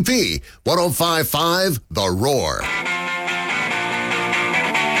V1055 The Roar.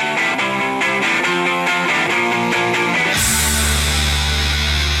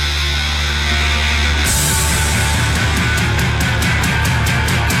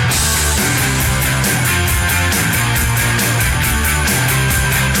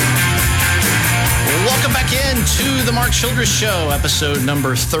 Welcome back into the Mark Childress Show, episode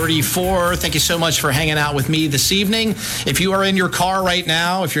number 34. Thank you so much for hanging out with me this evening. If you are in your car right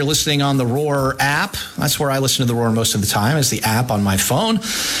now, if you're listening on the Roar app, that's where I listen to the Roar most of the time, is the app on my phone.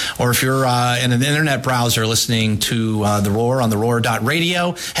 Or if you're in an internet browser listening to the Roar on the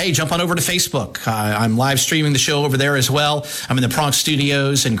Roar.radio, hey, jump on over to Facebook. I'm live streaming the show over there as well. I'm in the Bronx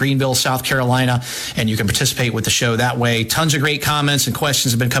studios in Greenville, South Carolina, and you can participate with the show that way. Tons of great comments and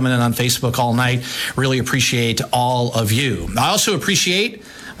questions have been coming in on Facebook all night. Really appreciate all of you. I also appreciate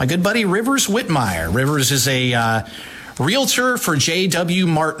my good buddy Rivers Whitmire. Rivers is a realtor for J.W.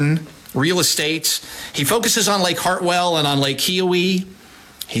 Martin Real Estate. He focuses on Lake Hartwell and on Lake Kiowee.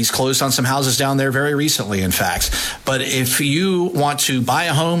 He's closed on some houses down there very recently, in fact. But if you want to buy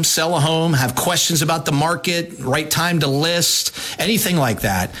a home, sell a home, have questions about the market, right time to list, anything like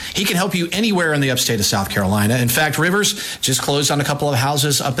that, he can help you anywhere in the upstate of South Carolina. In fact, Rivers just closed on a couple of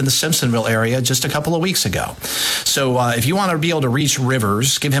houses up in the Simpsonville area just a couple of weeks ago. So if you want to be able to reach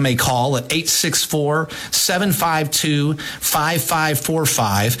Rivers, give him a call at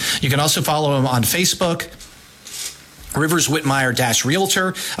 864-752-5545. You can also follow him on Facebook, Rivers Whitmire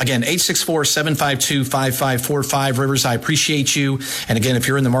Realtor. Again, 864-752-5545. Rivers, I appreciate you. And again, if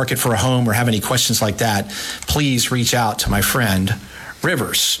you're in the market for a home or have any questions like that, please reach out to my friend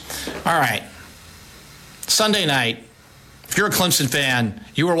Rivers. All right. Sunday night, if you're a Clemson fan,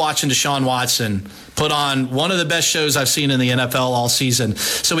 you were watching Deshaun Watson put on one of the best shows I've seen in the NFL all season.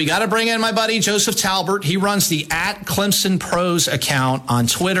 So we got to bring in my buddy Joseph Talbert. He runs the @ClemsonPros account on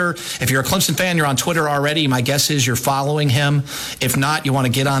Twitter. If you're a Clemson fan, you're on Twitter already. My guess is you're following him. If not, you want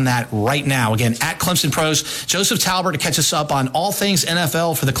to get on that right now. Again, @ClemsonPros. Joseph Talbert to catch us up on all things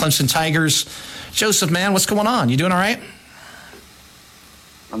NFL for the Clemson Tigers. Joseph, man, what's going on? You doing all right?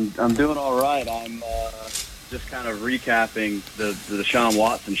 I'm doing all right. I'm just kind of recapping the Deshaun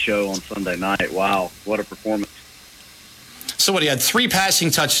Watson show on Sunday night. Wow, what a performance. So what, he had 3 passing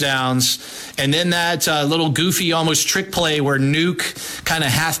touchdowns, and then that little goofy almost trick play where Nuke kind of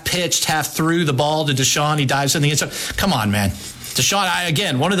half pitched, half threw the ball to Deshaun. He dives in the end zone. Come on, man. Deshaun,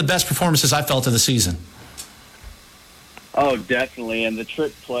 again, one of the best performances I felt of the season. Oh, definitely. And the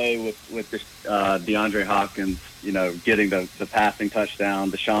trick play with DeAndre Hopkins, getting the passing touchdown,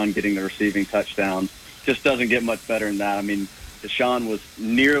 Deshaun getting the receiving touchdown, just doesn't get much better than that. I mean, Deshaun was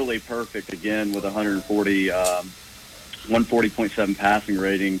nearly perfect again with 140.7 passing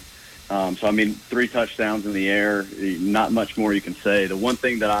rating. So, I mean, 3 touchdowns in the air, not much more you can say. The one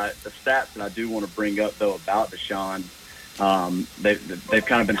thing the stats that I do want to bring up, though, about Deshaun, they've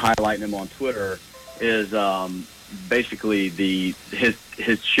kind of been highlighting him on Twitter, is basically his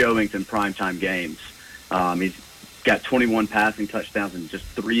showings in primetime games. He's got 21 passing touchdowns and just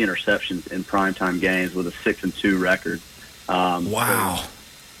 3 interceptions in primetime games with a 6-2 record. Wow.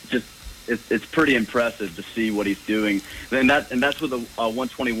 So it's pretty impressive to see what he's doing. And that's with a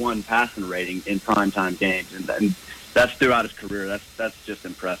 121 passing rating in primetime games. And that's throughout his career. That's just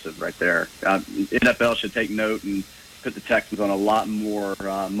impressive right there. NFL should take note and put the Texans on a lot more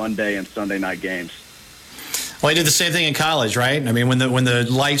Monday and Sunday night games. Well, he did the same thing in college, right? I mean, when the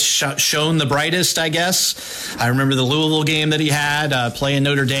lights shone the brightest, I guess. I remember the Louisville game that he had, playing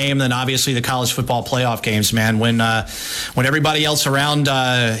Notre Dame, then obviously the college football playoff games, man. When everybody else around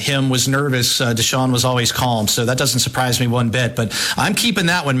him was nervous, Deshaun was always calm. So that doesn't surprise me one bit. But I'm keeping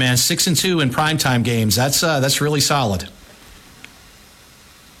that one, man. 6-2 in primetime games. That's really solid.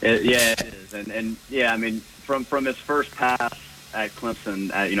 It is. And yeah, I mean, from his first pass at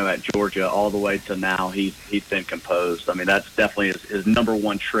Clemson, at Georgia, all the way to now, he's been composed. I mean, that's definitely his number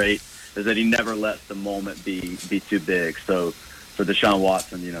one trait, is that he never lets the moment be too big. So for Deshaun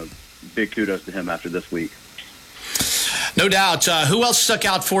Watson, big kudos to him after this week. No doubt. Who else stuck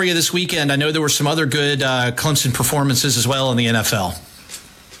out for you this weekend? I know there were some other good Clemson performances as well in the NFL.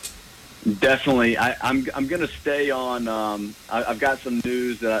 Definitely. I'm going to stay on. I've got some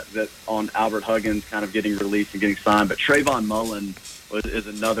news that on Albert Huggins kind of getting released and getting signed, but Trayvon Mullen is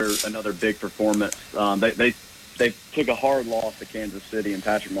another big performance. They took a hard loss to Kansas City and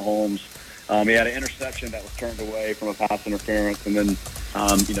Patrick Mahomes. He had an interception that was turned away from a pass interference, and then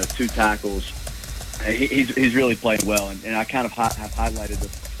 2 tackles. He's really playing well, and I kind of have highlighted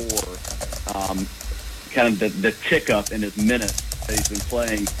this before. Kind of the tick up in his minutes that he's been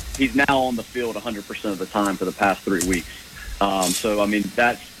playing. He's now on the field 100% of the time for the past 3 weeks. So I mean,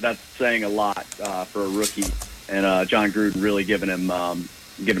 that's saying a lot for a rookie, and John Gruden really giving him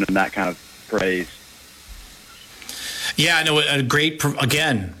that kind of praise. Yeah, I know. A great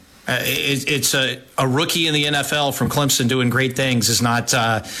again. It's a rookie in the NFL from Clemson doing great things is not.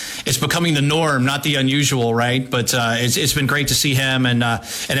 It's becoming the norm, not the unusual, right? But it's been great to see him and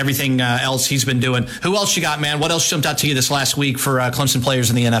everything else he's been doing. Who else you got, man? What else jumped out to you this last week for Clemson players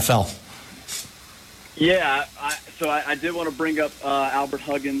in the NFL? Yeah, I did want to bring up Albert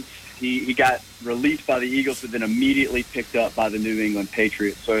Huggins. He got released by the Eagles, but then immediately picked up by the New England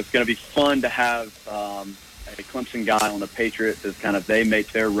Patriots. So it's going to be fun to have a Clemson guy on the Patriots as kind of they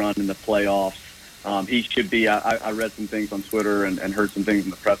make their run in the playoffs. He should be. I read some things on Twitter and heard some things in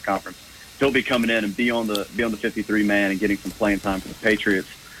the press conference. He'll be coming in and be on the 53 man and getting some playing time for the Patriots.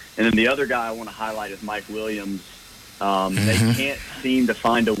 And then the other guy I want to highlight is Mike Williams. They can't seem to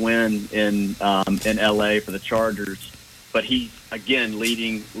find a win in LA for the Chargers, but he's again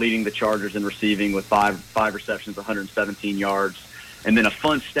leading the Chargers in receiving with five receptions, 117 yards. And then a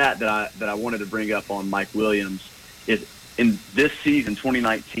fun stat that I wanted to bring up on Mike Williams is in this season,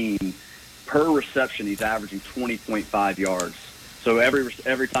 2019, per reception he's averaging 20.5 yards. So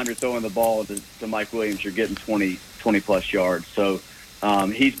every time you're throwing the ball to Mike Williams, you're getting 20 plus yards. So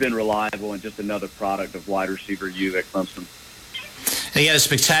he's been reliable and just another product of wide receiver U at Clemson. He had a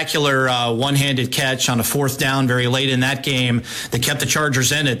spectacular one-handed catch on a fourth down very late in that game that kept the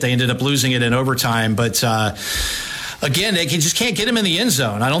Chargers in it. They ended up losing it in overtime, but again, they just can't get him in the end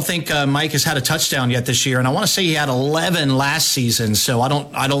zone. I don't think Mike has had a touchdown yet this year, and I want to say he had 11 last season. So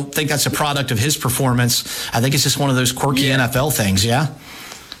I don't think that's a product of his performance. I think it's just one of those quirky NFL things. Yeah,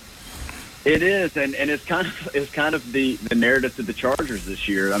 it is, and it's kind of the narrative to the Chargers this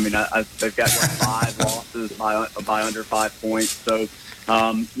year. I mean, they've got 5 losses by under 5 points. So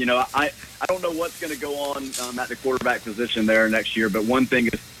I don't know what's going to go on at the quarterback position there next year, but one thing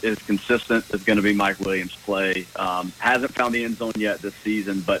is consistent is going to be Mike Williams' play. Hasn't found the end zone yet this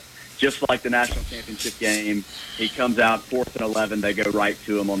season, but just like the national championship game, he comes out 4th and 11. They go right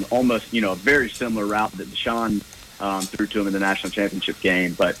to him on almost a very similar route that Deshaun threw to him in the national championship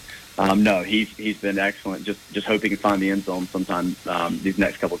game. But no, he's been excellent. Just hope he can find the end zone sometime these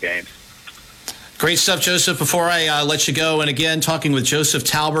next couple games. Great stuff, Joseph. Before I let you go, and again, talking with Joseph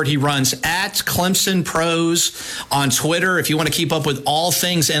Talbert, he runs at Clemson Pros on Twitter. If you want to keep up with all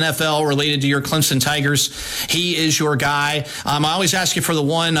things NFL related to your Clemson Tigers, he is your guy. I always ask you for the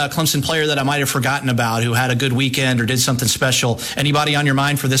one Clemson player that I might have forgotten about who had a good weekend or did something special. Anybody on your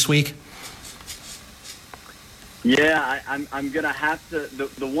mind for this week? Yeah, I'm going to have to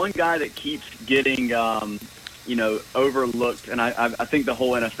 – the one guy that keeps getting overlooked, and I think the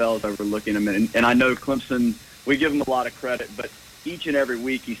whole NFL is overlooking him. And I know Clemson, we give him a lot of credit, but each and every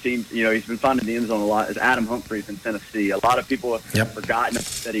week he seems, he's been finding the end zone a lot, is Adam Humphries in Tennessee. A lot of people have forgotten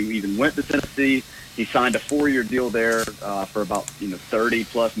that he even went to Tennessee. He signed a 4-year deal there for about,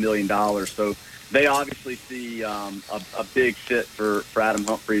 $30+ million. So they obviously see a big fit for Adam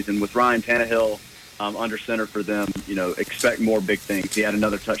Humphries. And with Ryan Tannehill under center for them, expect more big things. He had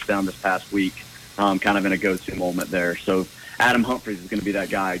another touchdown this past week. Kind of in a go-to moment there. So Adam Humphries is going to be that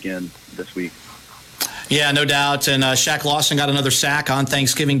guy again this week. Yeah, no doubt. And Shaq Lawson got another sack on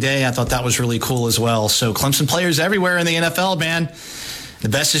Thanksgiving Day. I thought that was really cool as well. So Clemson players everywhere in the NFL, man. The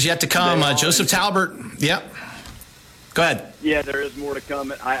best is yet to come. Joseph Talbert. Yep. Go ahead. Yeah, there is more to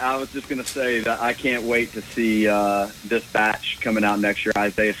come. I was just going to say that I can't wait to see this batch coming out next year.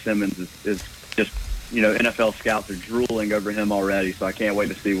 Isaiah Simmons is just, NFL scouts are drooling over him already. So I can't wait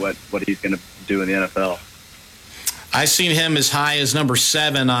to see what he's going to do in the NFL. I've seen him as high as number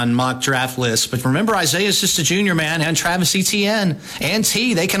 7 on mock draft lists. But remember, Isaiah's just a junior, man, and Travis Etienne and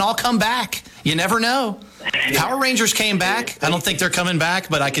T. They can all come back. You never know. Power Rangers came back. I don't think they're coming back,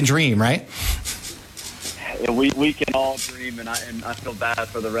 but I can dream, right? We can all dream, and I feel bad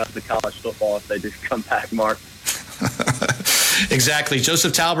for the rest of college football if they just come back, Mark. Exactly.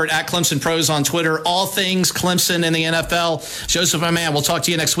 Joseph Talbert at Clemson Pros on Twitter. All things Clemson in the NFL. Joseph, my man, we'll talk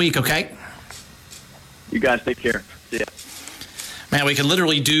to you next week, okay? You guys take care. See ya. Man, we could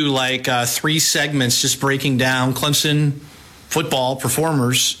literally do like 3 segments just breaking down Clemson football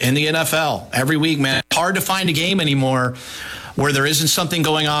performers in the NFL every week, man. Hard to find a game anymore where there isn't something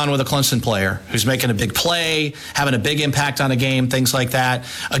going on with a Clemson player who's making a big play, having a big impact on a game, things like that.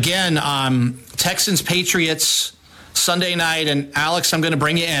 Again, Texans-Patriots Sunday night, and Alex, I'm going to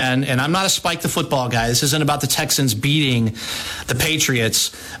bring you in, and I'm not a Spike the Football guy. This isn't about the Texans beating the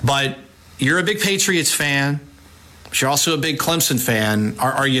Patriots, but you're a big Patriots fan. But you're also a big Clemson fan.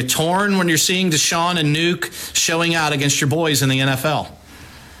 Are you torn when you're seeing Deshaun and Nuke showing out against your boys in the NFL?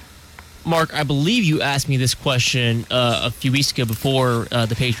 Mark, I believe you asked me this question a few weeks ago before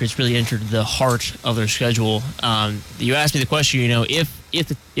the Patriots really entered the heart of their schedule. You asked me the question,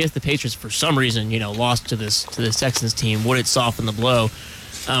 if the Patriots for some reason, lost to this Texans team, would it soften the blow?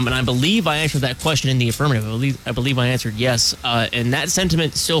 And I believe I answered that question in the affirmative. I believe I answered yes, and that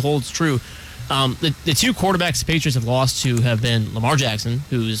sentiment still holds true. The two quarterbacks the Patriots have lost to have been Lamar Jackson,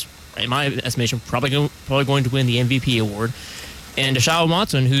 who's, in my estimation, probably going to win the MVP award, and Deshaun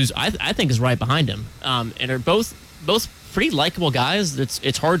Watson, who's I think is right behind him, and are both pretty likable guys.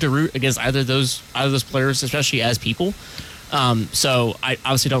 It's hard to root against either of those players, especially as people. So I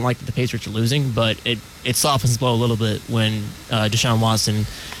obviously don't like that the Patriots are losing, but it softens the blow a little bit when Deshaun Watson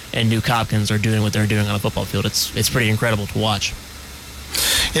and Nuke Hopkins are doing what they're doing on a football field. It's pretty incredible to watch.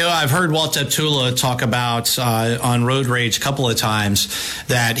 I've heard Walt Tula talk about on Road Rage a couple of times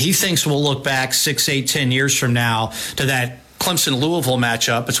that he thinks we'll look back 6, 8, 10 years from now to that Clemson-Louisville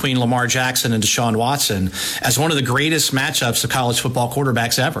matchup between Lamar Jackson and Deshaun Watson as one of the greatest matchups of college football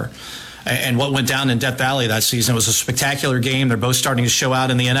quarterbacks ever. And what went down in Death Valley that season was a spectacular game. They're both starting to show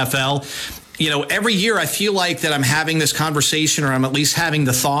out in the NFL. Every year I feel like that I'm having this conversation, or I'm at least having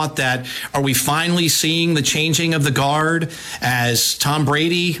the thought that, are we finally seeing the changing of the guard as Tom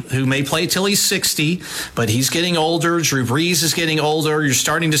Brady, who may play till he's 60, but he's getting older. Drew Brees is getting older. You're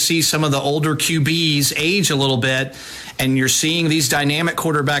starting to see some of the older QBs age a little bit, and you're seeing these dynamic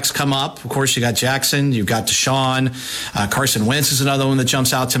quarterbacks come up. Of course, you got Jackson, you've got Deshaun. Carson Wentz is another one that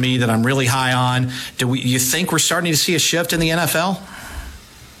jumps out to me that I'm really high on. You think we're starting to see a shift in the NFL?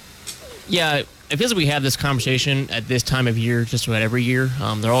 Yeah, it feels like we have this conversation at this time of year just about every year.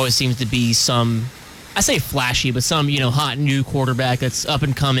 There always seems to be some, I say flashy, but some, hot new quarterback that's up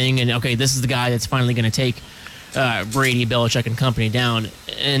and coming, and okay, this is the guy that's finally going to take Brady, Belichick, and company down.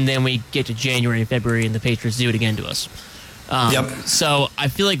 And then we get to January and February, and the Patriots do it again to us. Yep. So I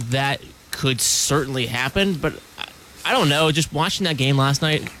feel like that could certainly happen, but I don't know. Just watching that game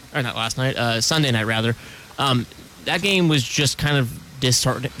Sunday night rather, that game was just kind of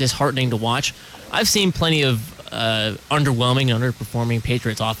disheartening to watch. I've seen plenty of underwhelming and underperforming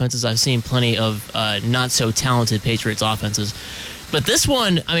Patriots offenses. I've seen plenty of not so talented Patriots offenses. But this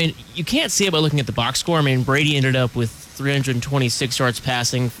one, you can't see it by looking at the box score. Brady ended up with 326 yards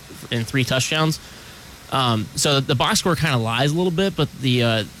passing and 3 touchdowns. So the box score kind of lies a little bit, but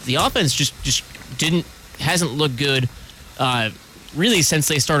the offense just hasn't looked good really since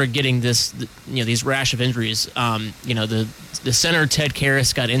they started getting these rash of injuries. The center Ted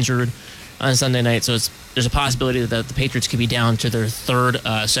Karras got injured on Sunday night, so there's a possibility that the Patriots could be down to their third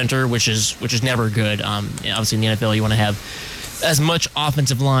center, which is never good. Obviously in the NFL you want to have as much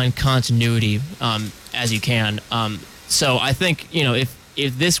offensive line continuity as you can. So I think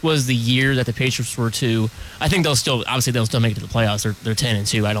if this was the year that the Patriots were to, I think they'll still make it to the playoffs. They're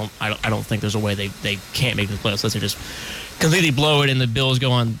 10-2. I don't think there's a way they can't make it to the playoffs unless they just completely blow it and the Bills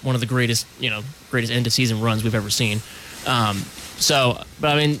go on one of the greatest end of season runs we've ever seen. But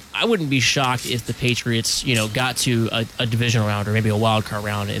I wouldn't be shocked if the Patriots, got to a divisional round or maybe a wild card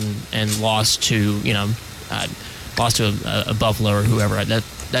round and lost to a Buffalo or whoever.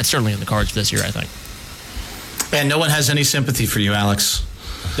 That's certainly in the cards for this year, I think. And no one has any sympathy for you, Alex.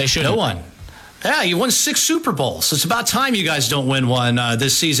 They should. No one. Yeah, you won 6 Super Bowls. It's about time you guys don't win one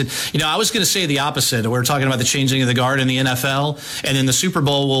this season. I was going to say the opposite. We were talking about the changing of the guard in the NFL, and then the Super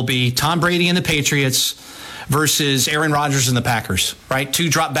Bowl will be Tom Brady and the Patriots versus Aaron Rodgers and the Packers, right? 2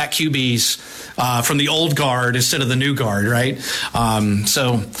 drop-back QBs from the old guard instead of the new guard, right?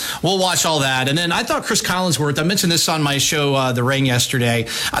 So we'll watch all that. And then I thought Chris Collinsworth, I mentioned this on my show, The Ring, yesterday.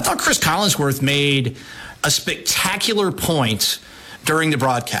 I thought Chris Collinsworth made a spectacular point during the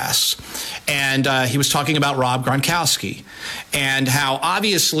broadcast. And he was talking about Rob Gronkowski and how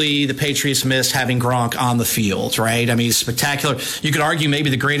obviously the Patriots miss having Gronk on the field, right? He's spectacular. You could argue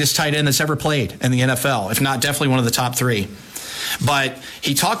maybe the greatest tight end that's ever played in the NFL, if not definitely one of the top 3. But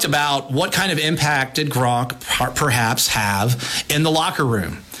he talked about what kind of impact did Gronk perhaps have in the locker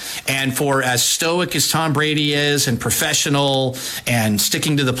room. And for as stoic as Tom Brady is and professional and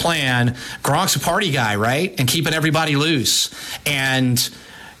sticking to the plan, Gronk's a party guy, right? And keeping everybody loose. And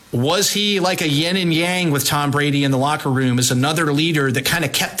was he like a yin and yang with Tom Brady in the locker room as another leader that kind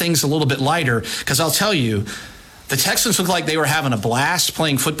of kept things a little bit lighter? Because I'll tell you, the Texans looked like they were having a blast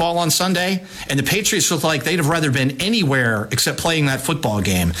playing football on Sunday, and the Patriots looked like they'd have rather been anywhere except playing that football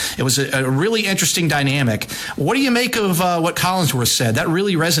game. It was a really interesting dynamic. What do you make of what Collinsworth said? That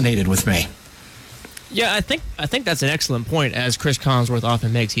really resonated with me. Yeah, I think that's an excellent point, as Chris Collinsworth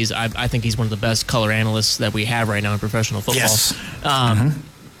often makes. I think he's one of the best color analysts that we have right now in professional football. Yes.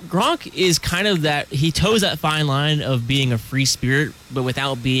 Gronk is kind of that. He toes that fine line of being a free spirit, but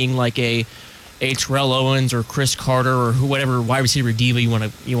without being like a Terrell Owens or Chris Carter or whatever wide receiver diva you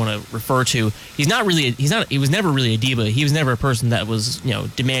want to refer to. He was never really a diva. He was never a person that was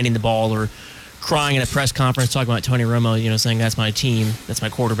demanding the ball or crying in a press conference talking about Tony Romo, saying that's my team, that's my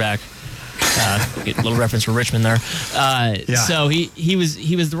quarterback. Get a little reference for Richmond there. So he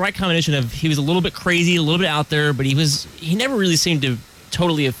was the right combination of, he was a little bit crazy, a little bit out there, but he never really seemed to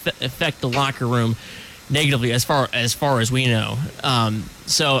totally affect the locker room negatively as far as we know.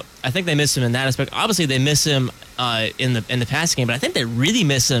 So I think they miss him in that aspect. Obviously, they miss him in the passing game, but I think they really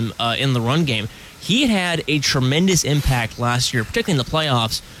miss him in the run game. He had a tremendous impact last year, particularly in the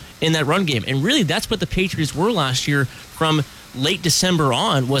playoffs, in that run game. And really, that's what the Patriots were last year from late December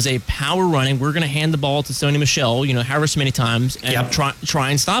on, was a power running. We're going to hand the ball to Sony Michel, however so many times, and try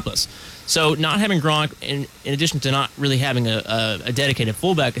and stop us. So not having Gronk, in addition to not really having a dedicated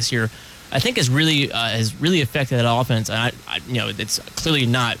fullback this year, I think has really affected that offense. And it's clearly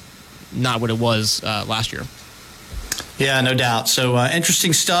not what it was last year. Yeah, no doubt. So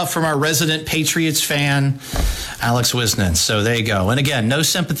interesting stuff from our resident Patriots fan, Alex Wisnan. So there you go. And again, no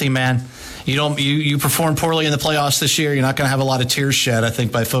sympathy, man. You performed poorly in the playoffs this year. You're not going to have a lot of tears shed, I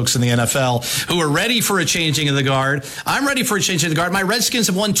think, by folks in the NFL who are ready for a changing of the guard. I'm ready for a changing of the guard. My Redskins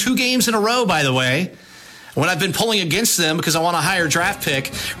have won 2 games in a row, by the way, when I've been pulling against them because I want a higher draft pick.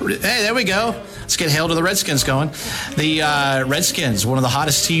 Hey, there we go. Let's get hail to the Redskins going. The Redskins, one of the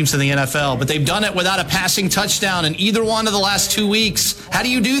hottest teams in the NFL, but they've done it without a passing touchdown in either one of the last 2 weeks. How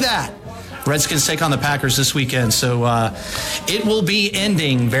do you do that? Redskins take on the Packers this weekend, so it will be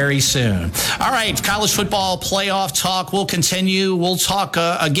ending very soon. All right, college football playoff talk will continue. We'll talk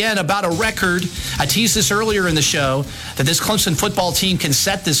again about a record. I teased this earlier in the show that this Clemson football team can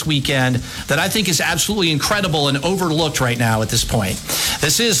set this weekend that I think is absolutely incredible and overlooked right now at this point.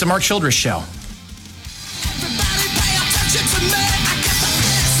 This is the Mark Childress Show. Everybody pay attention to me. I got the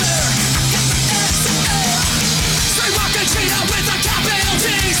answer. Straight walking cheetah with a capital T.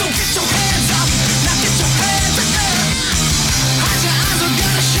 So get your hands up. Now get your hands up. Hide your eyes are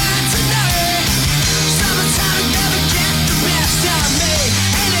gonna shine tonight. Summertime never get the best of me.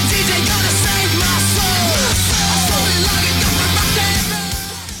 Ain't a DJ gonna save my soul. I'm slowly logging up and rock that roll.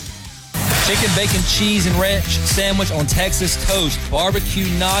 Chicken, bacon, cheese, and ranch sandwich on Texas toast. Barbecue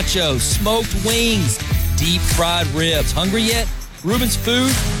nachos, smoked wings, deep fried ribs. Hungry yet? Reuben's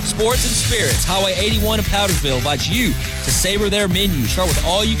Food, Sports, and Spirits, Highway 81 in Powdersville, invites you to savor their menu. Start with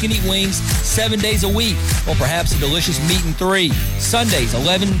all-you-can-eat wings 7 days a week, or perhaps a delicious meat and 3. Sundays,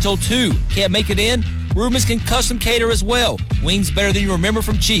 11 until 2. Can't make it in? Reuben's can custom cater as well. Wings better than you remember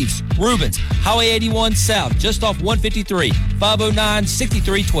from Chiefs. Reuben's, Highway 81 South, just off 153,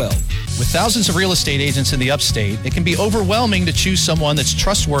 509-6312. With thousands of real estate agents in the upstate, it can be overwhelming to choose someone that's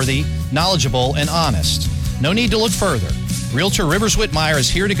trustworthy, knowledgeable, and honest. No need to look further. Realtor Rivers Whitmire is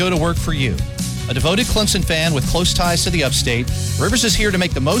here to go to work for you. A devoted Clemson fan with close ties to the upstate, Rivers is here to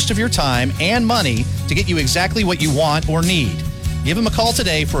make the most of your time and money to get you exactly what you want or need. Give him a call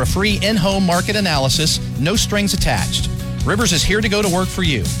today for a free in-home market analysis, no strings attached. Rivers is here to go to work for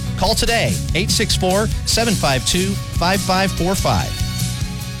you. Call today, 864-752-5545.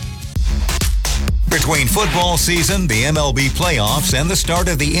 Between football season, the MLB playoffs, and the start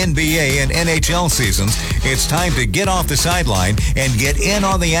of the NBA and NHL seasons, it's time to get off the sideline and get in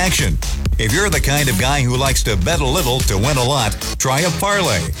on the action. If you're the kind of guy who likes to bet a little to win a lot, try a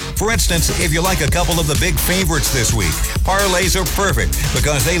parlay. For instance, if you like a couple of the big favorites this week, parlays are perfect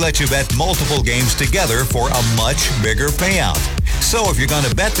because they let you bet multiple games together for a much bigger payout. So if you're going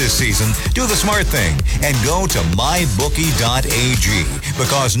to bet this season, do the smart thing and go to mybookie.ag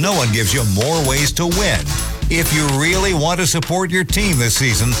because no one gives you more ways to win. If you really want to support your team this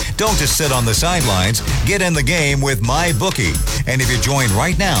season, don't just sit on the sidelines. Get in the game with MyBookie. And if you join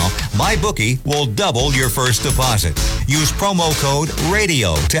right now, MyBookie will double your first deposit. Use promo code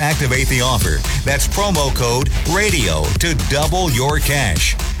RADIO to activate the offer. That's promo code RADIO to double your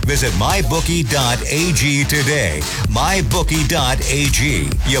cash. Visit mybookie.ag today. Mybookie.ag.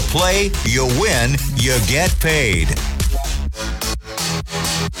 You play, you win, you get paid.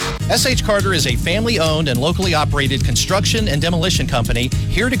 S.H. Carter is a family-owned and locally operated construction and demolition company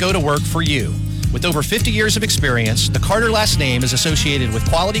here to go to work for you. With over 50 years of experience, the Carter last name is associated with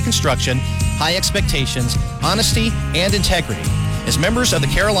quality construction, high expectations, honesty, and integrity. As members of the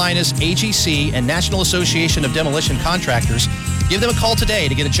Carolinas AGC and National Association of Demolition Contractors, give them a call today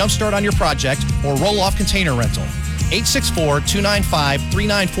to get a jump start on your project or roll-off container rental.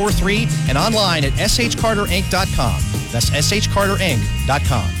 864-295-3943 and online at shcarterinc.com. That's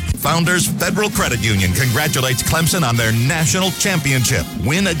shcarterinc.com. Founders Federal Credit Union congratulates Clemson on their national championship.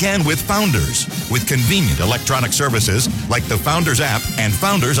 Win again with Founders. With convenient electronic services like the Founders app and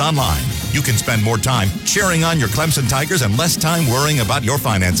Founders Online. You can spend more time cheering on your Clemson Tigers and less time worrying about your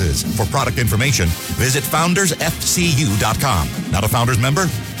finances. For product information, visit foundersfcu.com. Not a Founders member?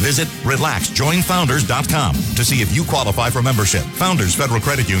 Visit relaxjoinfounders.com to see if you qualify for membership. Founders Federal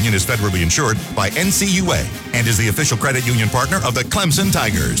Credit Union is federally insured by NCUA and is the official credit union partner of the Clemson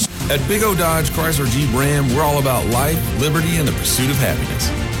Tigers. At Big O Dodge Chrysler Jeep Ram, we're all about life, liberty, and the pursuit of happiness.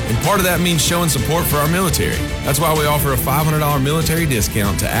 And part of that means showing support for our military. That's why we offer a $500 military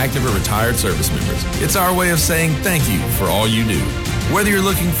discount to active or retired service members. It's our way of saying thank you for all you do. Whether you're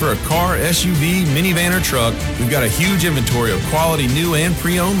looking for a car, SUV, minivan, or truck, we've got a huge inventory of quality new and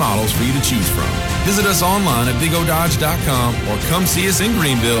pre-owned models for you to choose from. Visit us online at bigododge.com or come see us in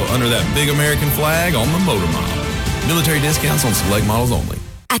Greenville under that big American flag on the Motor Mile. Military discounts on select models only.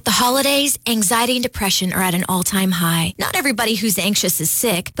 At the holidays, anxiety and depression are at an all-time high. Not everybody who's anxious is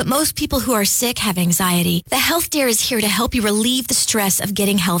sick, but most people who are sick have anxiety. The Health Dare is here to help you relieve the stress of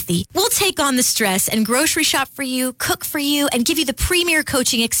getting healthy. We'll take on the stress and grocery shop for you, cook for you, and give you the premier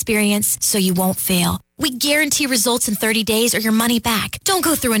coaching experience so you won't fail. We guarantee results in 30 days or your money back. Don't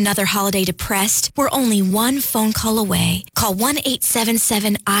go through another holiday depressed. We're only one phone call away. Call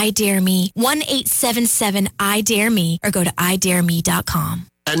 1-877-I-DARE-ME, 1-877-I-DARE-ME, or go to idareme.com.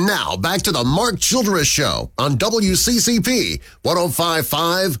 And now, back to the Mark Childress Show on WCCP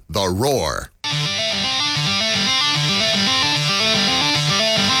 105.5 The Roar.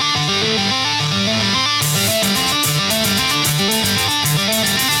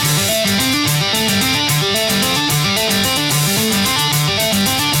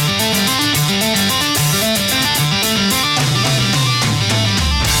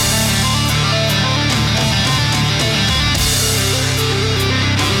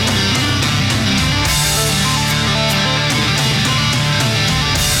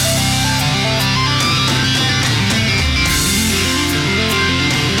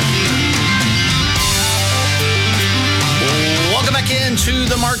 To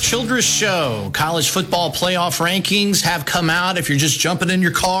the Mark Childress Show. College football playoff rankings have come out. If you're just jumping in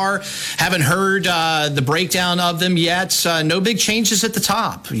your car, haven't heard the breakdown of them yet, no big changes at the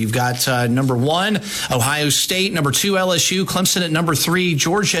top. You've got number 1, Ohio State, number 2, LSU, Clemson at number 3,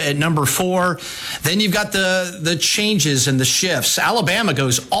 Georgia at number 4. Then you've got the changes and the shifts. Alabama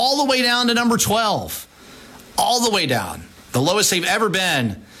goes all the way down to number 12. All the way down. The lowest they've ever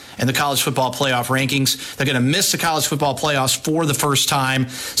been in the college football playoff rankings. They're going to miss the college football playoffs for the first time.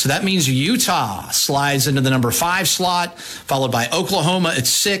 So that means Utah slides into the number 5 slot, followed by Oklahoma at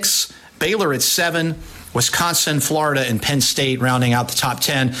 6, Baylor at 7, Wisconsin, Florida, and Penn State rounding out the top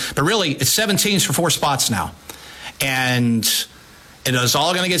 10. But really, it's 7 teams for 4 spots now. And it is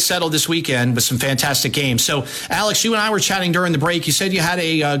all going to get settled this weekend with some fantastic games. So, Alex, you and I were chatting during the break. You said you had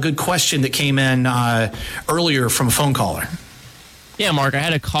a good question that came in earlier from a phone caller. Yeah, Mark, I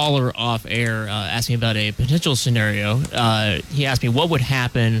had a caller off air ask me about a potential scenario. He asked me what would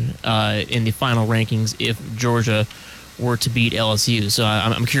happen in the final rankings if Georgia were to beat LSU. So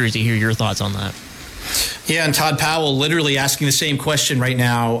I'm curious to hear your thoughts on that. Yeah, and Todd Powell literally asking the same question right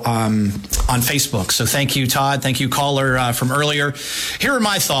now on Facebook. So thank you, Todd. Thank you, caller from earlier. Here are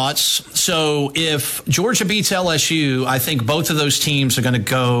my thoughts. So if Georgia beats LSU, I think both of those teams are going to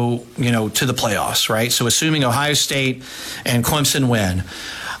go, to the playoffs, right? So assuming Ohio State and Clemson win,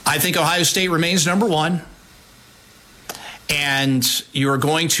 I think Ohio State remains number 1. And you're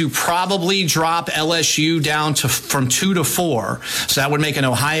going to probably drop LSU down from 2 to 4. So that would make an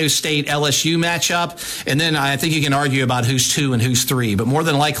Ohio State-LSU matchup. And then I think you can argue about who's 2 and who's 3. But more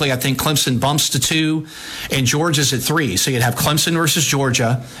than likely, I think Clemson bumps to 2 and Georgia's at 3. So you'd have Clemson versus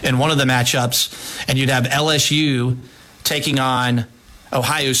Georgia in one of the matchups. And you'd have LSU taking on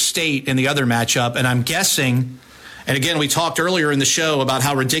Ohio State in the other matchup. And I'm guessing... And again, we talked earlier in the show about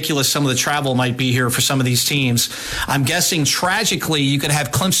how ridiculous some of the travel might be here for some of these teams. I'm guessing tragically you could have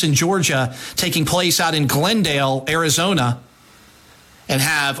Clemson, Georgia taking place out in Glendale, Arizona, and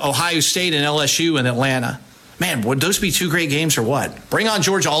have Ohio State and LSU in Atlanta. Man, would those be 2 great games or what? Bring on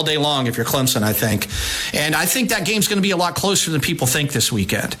Georgia all day long if you're Clemson, I think. And I think that game's going to be a lot closer than people think this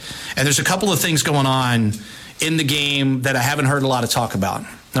weekend. And there's a couple of things going on in the game that I haven't heard a lot of talk about.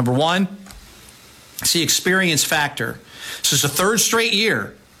 Number 1, it's the experience factor. So it's the 3rd straight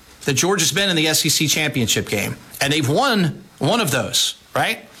year that Georgia's been in the SEC championship game. And they've won one of those,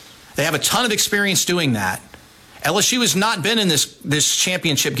 right? They have a ton of experience doing that. LSU has not been in this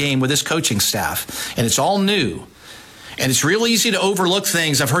championship game with this coaching staff. And it's all new. And it's real easy to overlook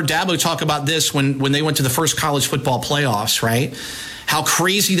things. I've heard Dabo talk about this when they went to the first college football playoffs, right? how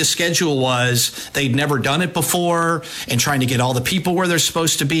crazy the schedule was. They'd never done it before, and trying to get all the people where they're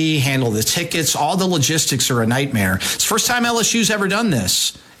supposed to be, handle the tickets, all the logistics are a nightmare. It's the first time LSU's ever done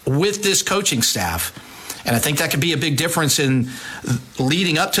this with this coaching staff. And I think that could be a big difference in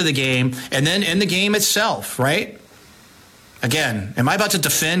leading up to the game and then in the game itself, right? Again, am I about to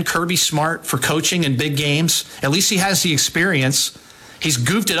defend Kirby Smart for coaching in big games? At least he has the experience. He's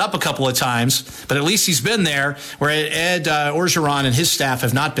goofed it up a couple of times, but at least he's been there, where Ed Orgeron and his staff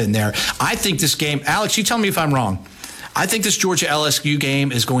have not been there. I think this game, Alex, you tell me if I'm wrong. I think this Georgia-LSU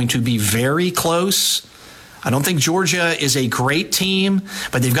game is going to be very close. I don't think Georgia is a great team,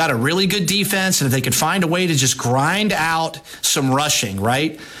 but they've got a really good defense, and if they could find a way to just grind out some rushing,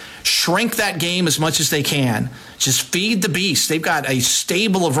 right? Shrink that game as much as they can. Just feed the beast. They've got a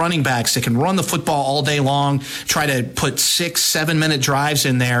stable of running backs that can run the football all day long, try to put 6-7 minute drives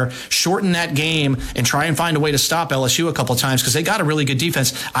in there, shorten that game, and try and find a way to stop LSU a couple of times because they got a really good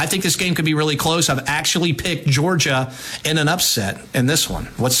defense. I think this game could be really close. I've actually picked Georgia in an upset in this one.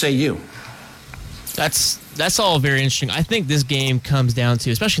 What say you? That's all very interesting. I think this game comes down to,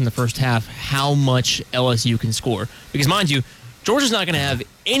 especially in the first half, how much LSU can score. Because, mind you, Georgia's not going to have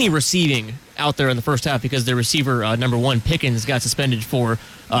any receiving out there in the first half because their receiver, number one, Pickens, got suspended for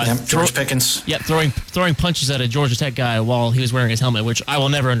George Pickens. Yeah, throwing punches at a Georgia Tech guy while he was wearing his helmet, which I will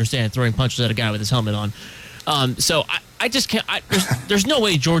never understand, throwing punches at a guy with his helmet on. So I just can't. There's no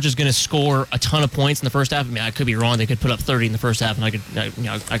way Georgia's going to score a ton of points in the first half. I mean, I could be wrong. They could put up 30 in the first half, and I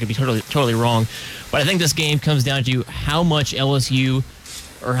could be totally wrong. But I think this game comes down to how much LSU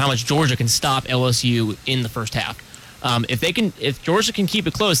or how much Georgia can stop LSU in the first half. If Georgia can keep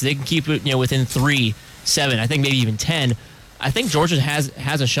it close, they can keep it within 3, 7, I think maybe even 10. I think Georgia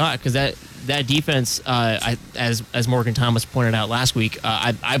has a shot because that defense, as Morgan Thomas pointed out last week,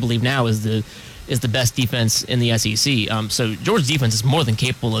 I believe now is the best defense in the SEC. So Georgia's defense is more than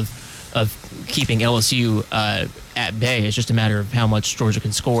capable of keeping LSU at bay. It's just a matter of how much Georgia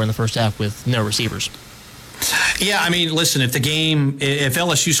can score in the first half with no receivers. Yeah, I mean, listen, if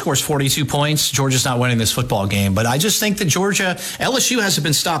LSU scores 42 points, Georgia's not winning this football game. But I just think that LSU hasn't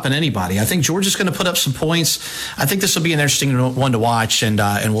been stopping anybody. I think Georgia's going to put up some points. I think this will be an interesting one to watch, and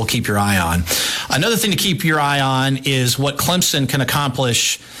we'll keep your eye on. Another thing to keep your eye on is what Clemson can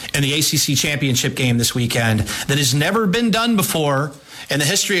accomplish in the ACC championship game this weekend that has never been done before in the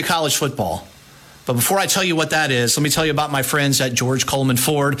history of college football. But before I tell you what that is, let me tell you about my friends at George Coleman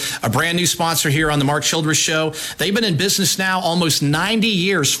Ford, a brand new sponsor here on the Mark Childress Show. They've been in business now almost 90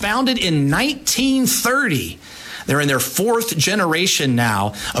 years, founded in 1930. They're in their 4th generation now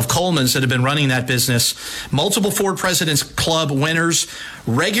of Colemans that have been running that business. Multiple Ford President's Club winners,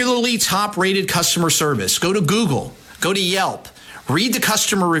 regularly top-rated customer service. Go to Google, go to Yelp, read the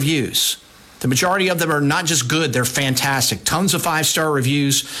customer reviews. The majority of them are not just good, they're fantastic. Tons of 5-star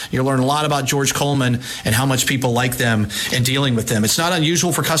reviews. You'll learn a lot about George Coleman and how much people like them and dealing with them. It's not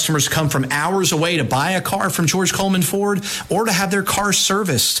unusual for customers to come from hours away to buy a car from George Coleman Ford or to have their car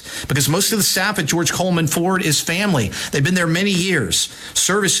serviced because most of the staff at George Coleman Ford is family. They've been there many years.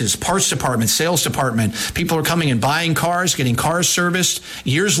 Services, parts department, sales department. People are coming and buying cars, getting cars serviced.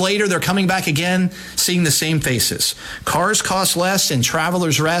 Years later, they're coming back again, seeing the same faces. Cars cost less and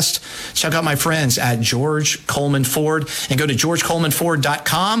travelers rest. Check out my friends at George Coleman Ford and go to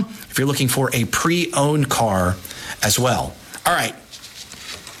georgecolemanford.com if you're looking for a pre-owned car as well. All right.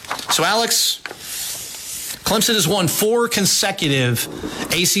 So, Alex, Clemson has won 4 consecutive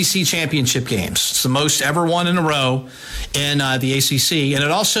ACC championship games. It's the most ever won in a row in the ACC. And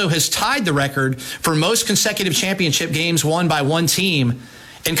it also has tied the record for most consecutive championship games won by one team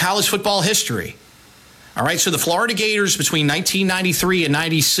in college football history. All right, so the Florida Gators between 1993 and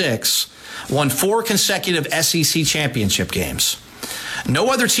 96 won 4 consecutive SEC championship games. No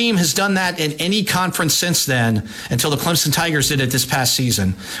other team has done that in any conference since then until the Clemson Tigers did it this past season.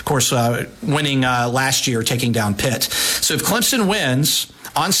 Of course, winning last year, taking down Pitt. So if Clemson wins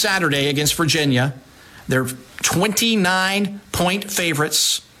on Saturday against Virginia, they're 29-point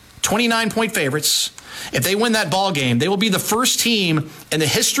favorites. 29-point favorites. If they win that ball game, they will be the first team in the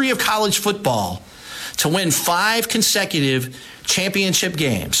history of college football to win 5 consecutive championship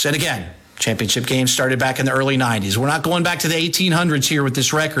games. And again, championship games started back in the early 90s. We're not going back to the 1800s here with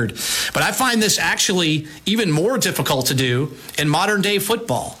this record. But I find this actually even more difficult to do in modern day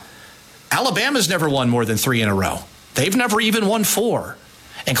football. Alabama's never won more than 3 in a row. They've never even won 4.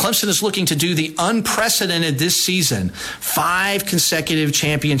 And Clemson is looking to do the unprecedented this season. 5 consecutive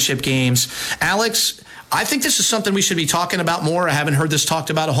championship games. Alex, I think this is something we should be talking about more. I haven't heard this talked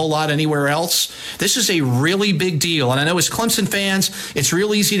about a whole lot anywhere else. This is a really big deal. And I know as Clemson fans, it's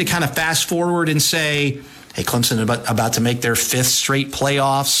real easy to kind of fast forward and say, Hey, Clemson about to make their 5th straight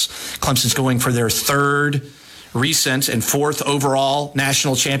playoffs. Clemson's going for their 3rd recent and 4th overall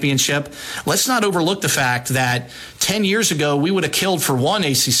national championship. Let's not overlook the fact that 10 years ago, we would have killed for one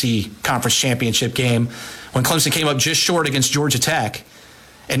ACC conference championship game when Clemson came up just short against Georgia Tech.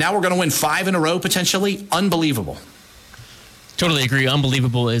 And now we're going to win 5 in a row, potentially. Unbelievable. Totally agree.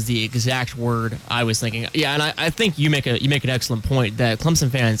 Unbelievable is the exact word I was thinking. Yeah, and I think you make an excellent point that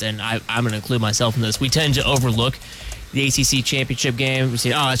Clemson fans, and I'm going to include myself in this, we tend to overlook the ACC championship game. We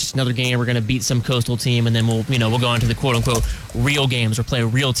say, oh, it's just another game. We're going to beat some coastal team, and then we'll go on to the quote unquote real games or play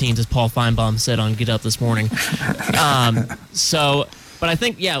real teams, as Paul Feinbaum said on Get Up this morning. But I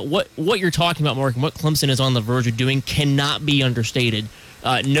think, what you're talking about, Mark, and what Clemson is on the verge of doing cannot be understated.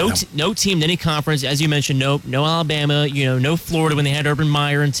 No team in any conference, as you mentioned. No Alabama. No Florida when they had Urban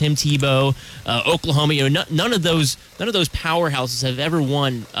Meyer and Tim Tebow. Oklahoma. None of those powerhouses have ever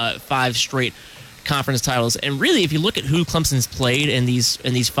won 5 straight conference titles. And really, if you look at who Clemson's played in these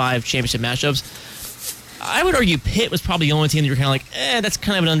 5 championship matchups, I would argue Pitt was probably the only team that you're kind of like, that's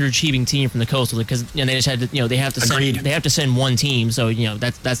kind of an underachieving team from the Coastal, because they just had to, they have to send one team. So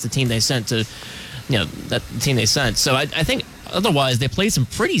that's the team they sent to, that team they sent. So I think. Otherwise, they played some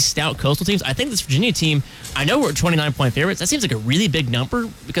pretty stout Coastal teams. I think this Virginia team, I know we're 29-point favorites. That seems like a really big number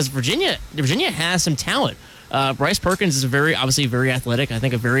because Virginia has some talent. Bryce Perkins is obviously very athletic. I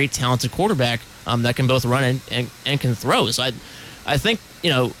think a very talented quarterback that can both run and can throw. So I think,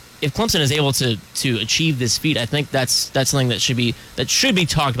 if Clemson is able to achieve this feat, I think that's something that should be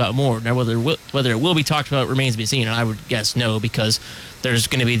talked about more. Now, whether it will be talked about remains to be seen, and I would guess no, because there's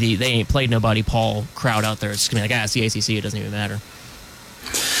going to be they ain't played nobody Paul crowd out there. It's going to be like, it's the ACC, it doesn't even matter.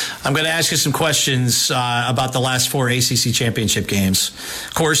 I'm going to ask you some questions about the last 4 ACC championship games.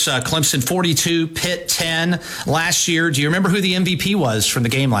 Of course, Clemson 42, Pitt 10 last year. Do you remember who the MVP was from the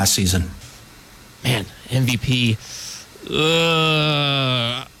game last season? Man, MVP.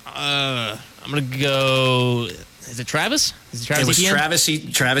 I'm going to go... Is it Travis? It was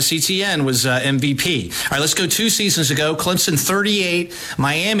Etienne? Travis Etienne was MVP. All right, let's go 2 seasons ago. Clemson 38,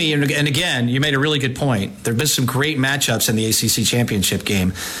 Miami. And again, you made a really good point. There have been some great matchups in the ACC championship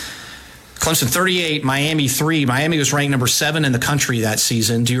game. Clemson 38, Miami 3. Miami was ranked number 7 in the country that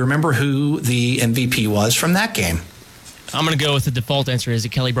season. Do you remember who the MVP was from that game? I'm going to go with the default answer. Is it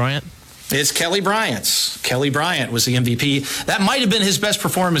Kelly Bryant? It's Kelly Bryant. Kelly Bryant was the MVP. That might have been his best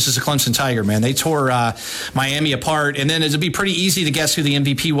performance as a Clemson Tiger, man. They tore Miami apart. And then it'd be pretty easy to guess who the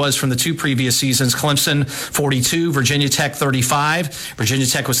MVP was from the 2 previous seasons. Clemson 42, Virginia Tech 35. Virginia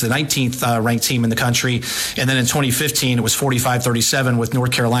Tech was the 19th ranked team in the country. And then in 2015, it was 45-37 with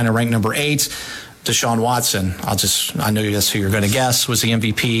North Carolina ranked number 8. Deshaun Watson, I know that's who you're going to guess, was the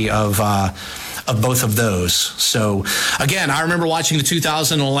MVP of both of those. So, again, I remember watching the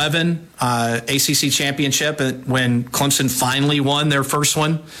 2011 ACC championship when Clemson finally won their first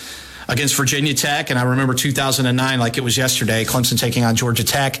one against Virginia Tech. And I remember 2009 like it was yesterday, Clemson taking on Georgia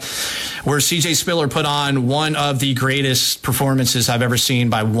Tech, where C.J. Spiller put on one of the greatest performances I've ever seen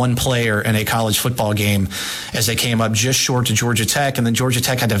by one player in a college football game as they came up just short to Georgia Tech. And then Georgia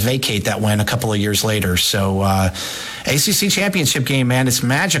Tech had to vacate that win a couple of years later. So ACC championship game, man, it's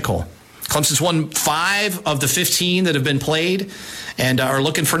magical. Clemson's won 5 of the 15 that have been played and are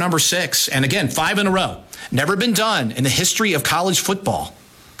looking for number 6. And again, 5 in a row. Never been done in the history of college football.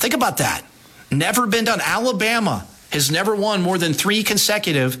 Think about that. Never been done. Alabama has never won more than 3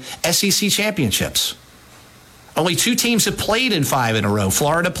 consecutive SEC championships. Only 2 teams have played in 5 in a row.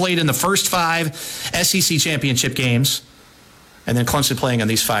 Florida played in the first 5 SEC championship games. And then Clemson playing on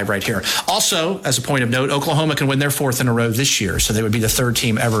these 5 right here. Also, as a point of note, Oklahoma can win their 4th in a row this year. So they would be the 3rd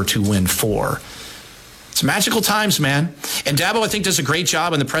team ever to win 4. It's magical times, man. And Dabo, I think, does a great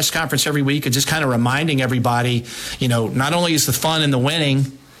job in the press conference every week of just kind of reminding everybody, not only is the fun in the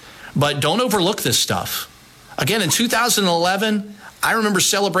winning, but don't overlook this stuff. Again, in 2011, I remember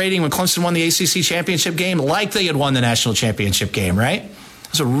celebrating when Clemson won the ACC championship game like they had won the national championship game, right?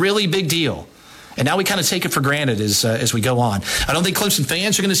 It was a really big deal. And now we kind of take it for granted as we go on. I don't think Clemson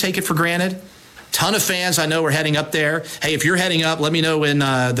fans are going to take it for granted. Ton of fans I know are heading up there. Hey, if you're heading up, let me know in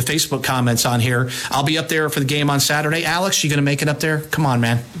the Facebook comments on here. I'll be up there for the game on Saturday. Alex, you going to make it up there? Come on,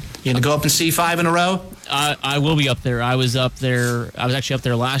 man. You going to go up and see 5 in a row? I will be up there. I was actually up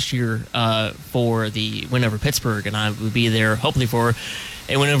there last year for the win over Pittsburgh, and I will be there hopefully for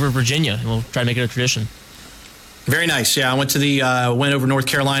a win over Virginia, and we'll try to make it a tradition. Very nice. Yeah, I went to the win over North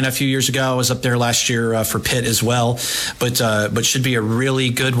Carolina a few years ago. I was up there last year for Pitt as well, but should be a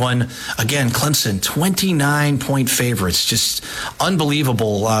really good one. Again, Clemson 29-point favorites, just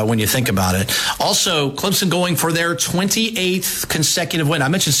unbelievable when you think about it. Also, Clemson going for their 28th consecutive win. I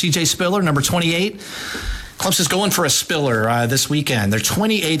mentioned C.J. Spiller, number 28. Clemson's going for a spiller this weekend. Their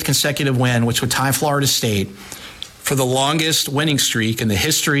 28th consecutive win, which would tie Florida State for the longest winning streak in the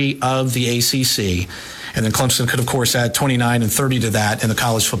history of the ACC. And then Clemson could, of course, add 29 and 30 to that in the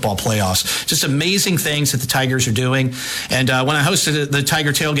college football playoffs. Just amazing things that the Tigers are doing. And when I hosted the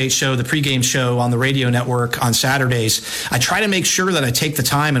Tiger Tailgate show, the pregame show on the radio network on Saturdays, I try to make sure that I take the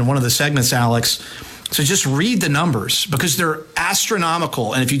time in one of the segments, Alex, to just read the numbers because they're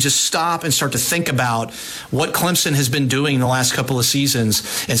astronomical. And if you just stop and start to think about what Clemson has been doing in the last couple of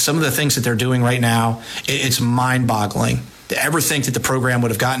seasons and some of the things that they're doing right now, it's mind-boggling to ever think that the program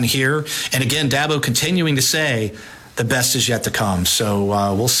would have gotten here. And again, Dabo continuing to say the best is yet to come.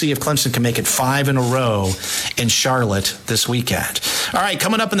 So we'll see if Clemson can make it 5 in a row in Charlotte this weekend. All right,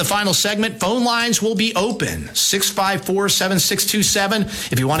 coming up in the final segment, phone lines will be open,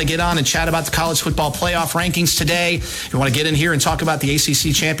 654-7627. If you want to get on and chat about the college football playoff rankings today, if you want to get in here and talk about the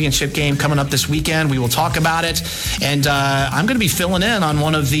ACC championship game coming up this weekend, we will talk about it. And I'm going to be filling in on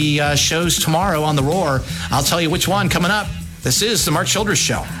one of the shows tomorrow on The Roar. I'll tell you which one coming up. This is the Mark Childress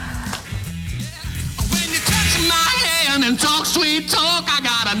Show. And talk sweet talk, I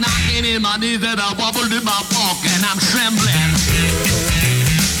got a knocking in my knees and a wobble in my walk, and I'm trembling.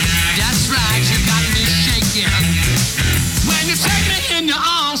 That's right, you got me shaking. When you take me in your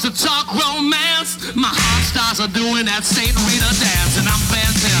arms to talk romance, my heart starts doing that St. Rita dance, and I'm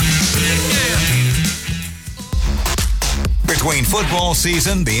dancing. Yeah. Between football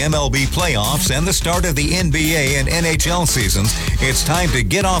season, the MLB playoffs, and the start of the NBA and NHL seasons, it's time to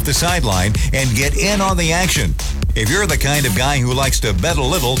get off the sideline and get in on the action. If you're the kind of guy who likes to bet a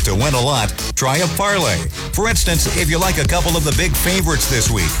little to win a lot, try a parlay. For instance, if you like a couple of the big favorites this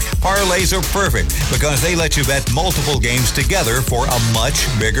week, parlays are perfect because they let you bet multiple games together for a much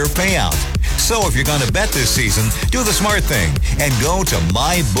bigger payout. So if you're going to bet this season, do the smart thing and go to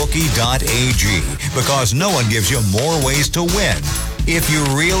mybookie.ag because no one gives you more ways to win. If you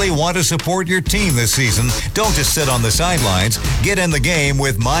really want to support your team this season, don't just sit on the sidelines. Get in the game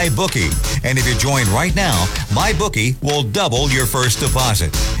with MyBookie. And if you join right now, MyBookie will double your first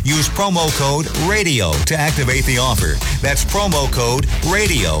deposit. Use promo code RADIO to activate the offer. That's promo code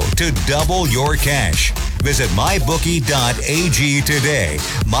RADIO to double your cash. Visit mybookie.ag today.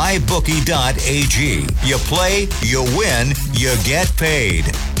 Mybookie.ag. You play, you win, you get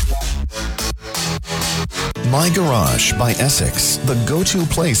paid. My Garage by Essex, the go-to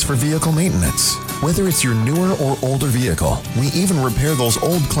place for vehicle maintenance. Whether it's your newer or older vehicle, we even repair those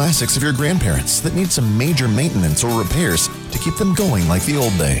old classics of your grandparents that need some major maintenance or repairs to keep them going like the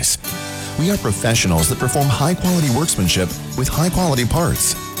old days. We are professionals that perform high-quality workmanship with high-quality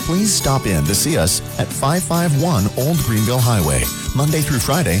parts. Please stop in to see us at 551 Old Greenville Highway, Monday through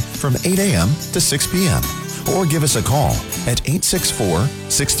Friday from 8 a.m. to 6 p.m. Or give us a call at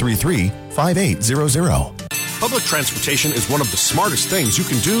 864-633-5800. Public transportation is one of the smartest things you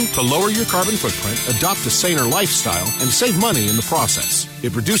can do to lower your carbon footprint, adopt a saner lifestyle, and save money in the process.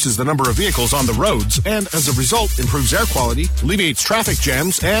 It reduces the number of vehicles on the roads and, as a result, improves air quality, alleviates traffic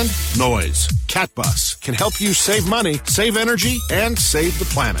jams, and noise. CatBus can help you save money, save energy, and save the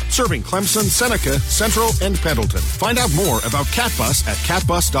planet. Serving Clemson, Seneca, Central, and Pendleton. Find out more about CatBus at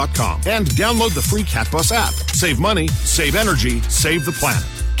catbus.com and download the free CatBus app. Save money, save energy, save the planet.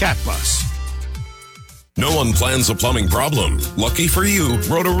 CatBus. No one plans a plumbing problem. Lucky for you,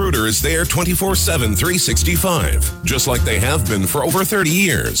 Roto-Rooter is there 24/7, 365. Just like they have been for over 30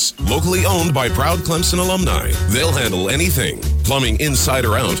 years. Locally owned by proud Clemson alumni. They'll handle anything. Plumbing inside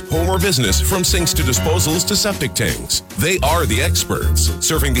or out, home or business, from sinks to disposals to septic tanks. They are the experts.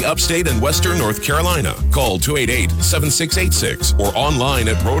 Serving the upstate and western North Carolina. Call 288-7686 or online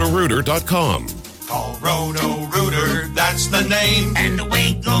at rotorooter.com. Call Roto-Rooter, that's the name. And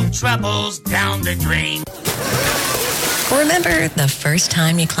away go troubles down the drain. Remember the first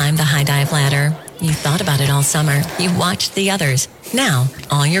time you climbed the high dive ladder? You thought about it all summer. You watched the others. Now,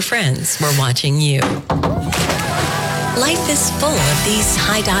 all your friends were watching you. Life is full of these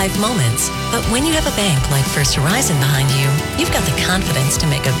high dive moments. But when you have a bank like First Horizon behind you, you've got the confidence to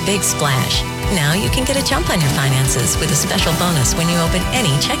make a big splash. Now you can get a jump on your finances with a special bonus when you open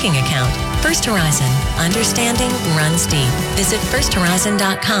any checking account. First Horizon. Understanding runs deep. Visit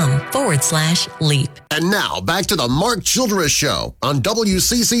firsthorizon.com/leap. And now back to the Mark Childress Show on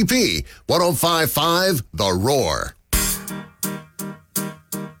WCCP 105.5 The Roar.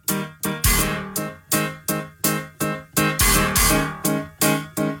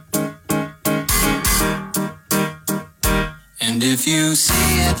 And if you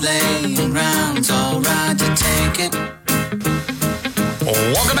see it laying round, it's alright to take it.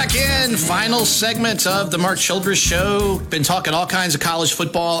 Welcome back in. Final segment of the Mark Childress Show. Been talking all kinds of college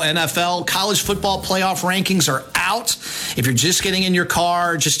football, NFL. College football playoff rankings are out. If you're just getting in your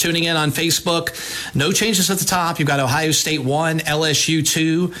car, just tuning in on Facebook, no changes at the top. You've got Ohio State 1, LSU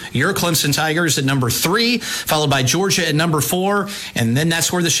 2, your Clemson Tigers at number 3, followed by Georgia at number 4, and then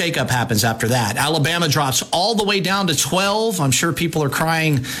that's where the shakeup happens after that. Alabama drops all the way down to 12. I'm sure people are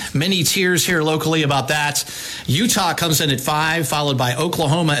crying many tears here locally about that. Utah comes in at 5, followed by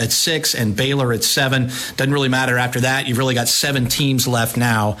Oklahoma at 6 and Baylor at 7. Doesn't really matter after that. You've really got 7 teams left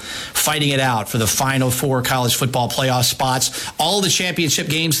now fighting it out for the final 4 college football playoff spots. All the championship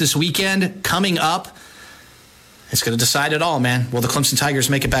games this weekend coming up. It's going to decide it all, man. Will the Clemson Tigers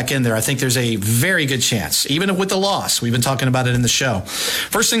make it back in there? I think there's a very good chance, even with the loss. We've been talking about it in the show.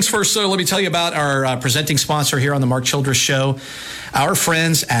 First things first, so let me tell you about our presenting sponsor here on the Mark Childress Show, our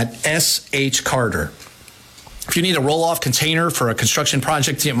friends at S.H. Carter. If you need a roll-off container for a construction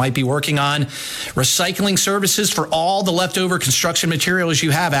project you might be working on, recycling services for all the leftover construction materials you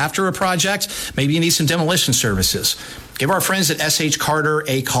have after a project, maybe you need some demolition services, give our friends at S.H. Carter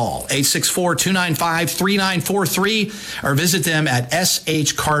a call, 864-295-3943, or visit them at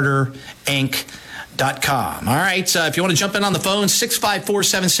shcarterinc.com. All right, if you want to jump in on the phone,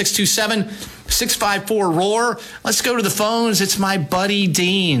 654-7627, 654-ROAR. Let's go to the phones. It's my buddy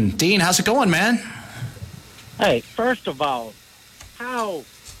Dean. Dean, how's it going, man? Hey, first of all, how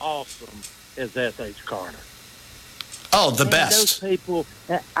awesome is S.H. Carter? Oh, the and best. Those people,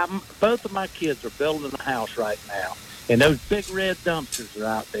 both of my kids are building a house right now, and those big red dumpsters are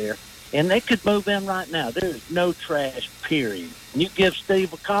out there, and they could move in right now. There's no trash, period. And you give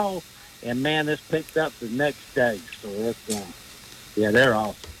Steve a call, and, man, it's picked up the next day. So it's, yeah, they're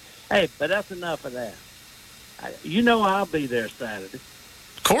awesome. Hey, but that's enough of that. You know I'll be there Saturday.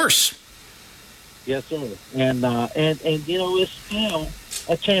 Of course. Yes, sir. And you know, it's still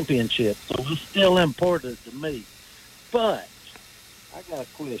a championship, so it's still important to me. But I got a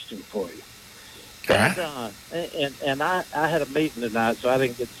question for you. And I had a meeting tonight, so I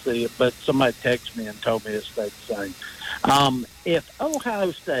didn't get to see it, but somebody texted me and told me it stayed the same. If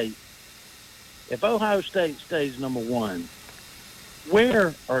Ohio State stays number 1,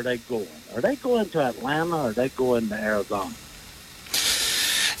 where are they going? Are they going to Atlanta or are they going to Arizona?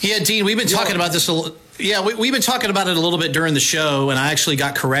 Yeah, Dean, we've been talking about this a little. Yeah, we've been talking about it a little bit during the show, and I actually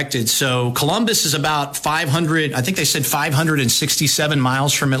got corrected. So Columbus is about 500, I think they said 567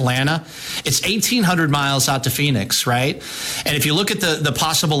 miles from Atlanta. It's 1,800 miles out to Phoenix, right? And if you look at the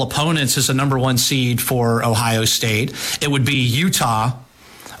possible opponents as a number 1 seed for Ohio State, it would be Utah,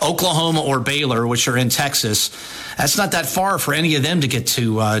 Oklahoma, or Baylor, which are in Texas. That's not that far for any of them to get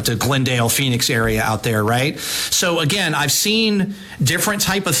to Glendale, Phoenix area out there, right? So again, I've seen different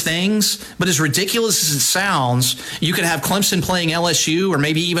type of things, but as ridiculous as it sounds, you could have Clemson playing LSU, or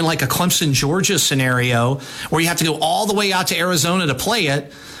maybe even like a Clemson Georgia scenario where you have to go all the way out to Arizona to play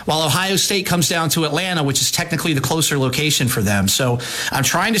it, while Ohio State comes down to Atlanta, which is technically the closer location for them. So I'm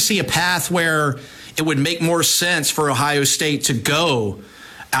trying to see a path where it would make more sense for Ohio State to go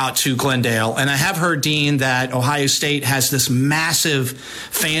out to Glendale. And I have heard, Dean, that Ohio State has this massive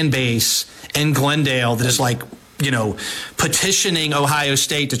fan base in Glendale that is like, you know, petitioning Ohio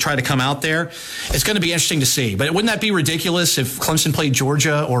State to try to come out there. It's going to be interesting to see. But wouldn't that be ridiculous if Clemson played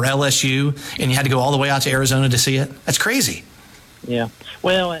Georgia or LSU and you had to go all the way out to Arizona to see it? That's crazy. Yeah.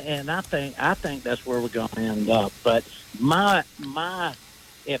 Well, and I think that's where we're going to end up. But if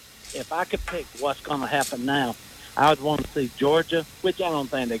I could pick what's going to happen now, I would want to see Georgia, which I don't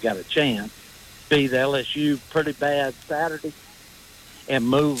think they got a chance, beat LSU pretty bad Saturday and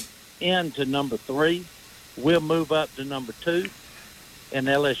move into number 3. We'll move up to number 2, and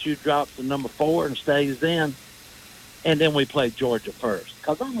LSU drops to number 4 and stays in. And then we play Georgia first.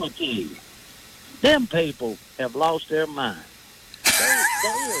 Because I'm going to tell you, them people have lost their mind. They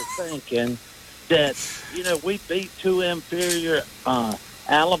are thinking that, you know, we beat 2 inferior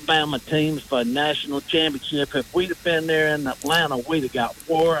Alabama teams for a national championship. If we'd have been there in Atlanta, we'd have got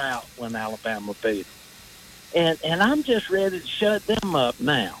 4 out when Alabama beat them. And I'm just ready to shut them up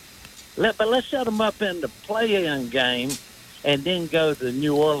now. But let's shut them up in the play-in game and then go to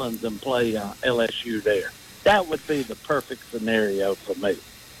New Orleans and play LSU there. That would be the perfect scenario for me.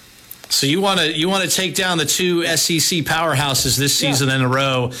 So you want to take down the 2 SEC powerhouses this season in a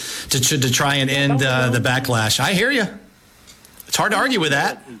row to try and end the backlash. I hear you. It's hard to argue with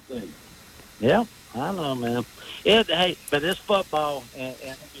that. Yeah, I know, man. Hey, but it's football, and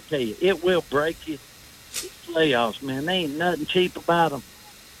let me tell you, it will break you. These playoffs, man, they ain't nothing cheap about them,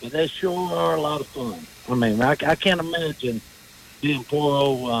 but they sure are a lot of fun. I mean, I can't imagine being poor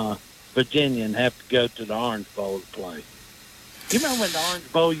old Virginia and have to go to the Orange Bowl to play. You remember when the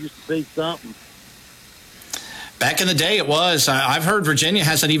Orange Bowl used to be something? Back in the day, it was. I've heard Virginia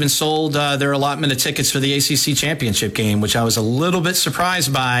hasn't even sold their allotment of tickets for the ACC championship game, which I was a little bit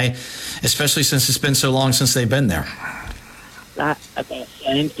surprised by, especially since it's been so long since they've been there. I thought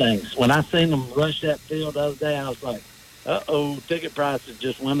same things. When I seen them rush that field the other day, I was like, uh-oh, ticket prices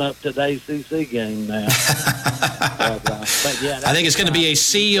just went up to the ACC game now. but yeah, I think it's going to be a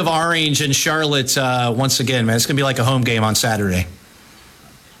sea of orange in Charlotte once again, man. It's going to be like a home game on Saturday.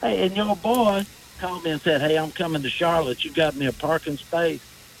 Hey, and your boy called me and said, hey, I'm coming to Charlotte. You got me a parking space.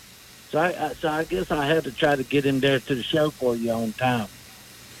 So I guess I had to try to get him there to the show for you on time.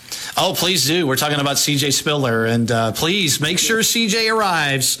 Oh, please do. We're talking about CJ Spiller, and please make sure CJ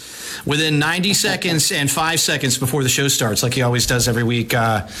arrives within 90 seconds and 5 seconds before the show starts, like he always does every week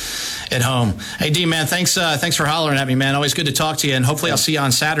at home. Hey, D, man, thanks for hollering at me, man. Always good to talk to you, and hopefully I'll see you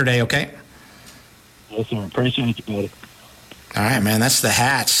on Saturday, okay? Yes, sir. Appreciate you, buddy. All right, man, that's the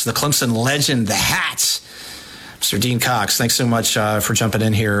Hats, the Clemson legend, the Hats. Mr. Dean Cox, thanks so much for jumping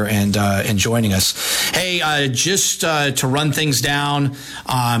in here and joining us. Hey, just to run things down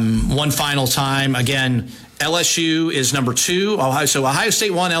one final time. Again, LSU is number 2. Ohio State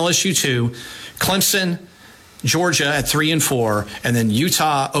 1, LSU 2. Clemson, Georgia at 3 and 4, and then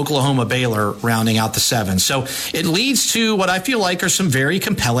Utah, Oklahoma, Baylor rounding out the 7. So it leads to what I feel like are some very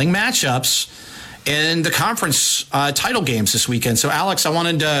compelling matchups in the conference title games this weekend. So, Alex, I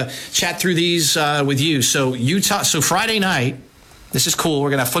wanted to chat through these with you. So, Friday night, this is cool.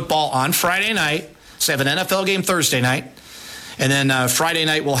 We're going to have football on Friday night. So, have an NFL game Thursday night. And then Friday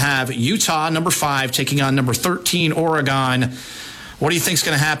night, we'll have Utah, number 5, taking on number 13, Oregon. What do you think is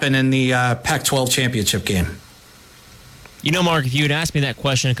going to happen in the Pac-12 championship game? You know, Mark, if you had asked me that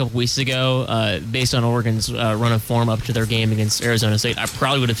question a couple weeks ago, based on Oregon's run of form up to their game against Arizona State, I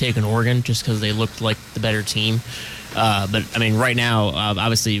probably would have taken Oregon just because they looked like the better team. But, I mean, right now,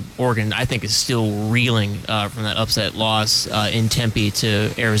 obviously, Oregon, I think, is still reeling from that upset loss in Tempe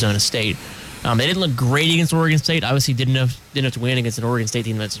to Arizona State. They didn't look great against Oregon State. Obviously, didn't have to win against an Oregon State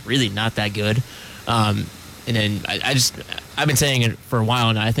team that's really not that good. And then I've been saying it for a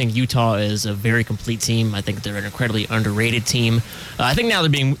while now. I think Utah is a very complete team. I think they're an incredibly underrated team. I think now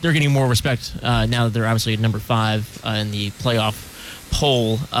they're getting more respect now that they're obviously at number 5 in the playoff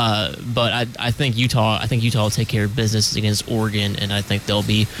poll. But I think Utah will take care of business against Oregon, and I think they'll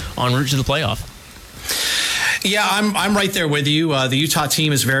be en route to the playoff. Yeah, I'm right there with you. The Utah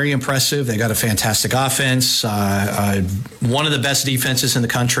team is very impressive. They got a fantastic offense, one of the best defenses in the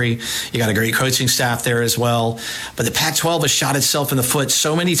country. You got a great coaching staff there as well. But the Pac-12 has shot itself in the foot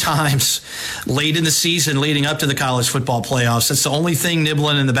so many times late in the season leading up to the college football playoffs. That's the only thing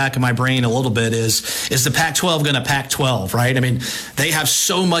nibbling in the back of my brain a little bit is the Pac-12 going to Pac-12, right? I mean, they have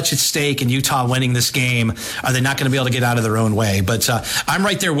so much at stake in Utah winning this game. Are they not going to be able to get out of their own way? But I'm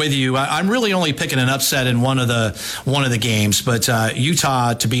right there with you. I'm really only picking an upset in one of the games, but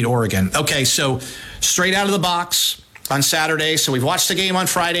Utah to beat Oregon. Okay, so straight out of the box on Saturday. So we've watched the game on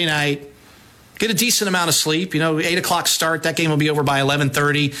Friday night. Get a decent amount of sleep. 8 o'clock start. That game will be over by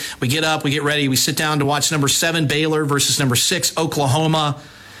 11:30. We get up, we get ready, we sit down to watch number 7 Baylor versus number 6 Oklahoma.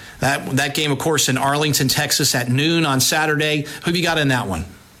 That game, of course, in Arlington, Texas at noon on Saturday. Who have you got in that one?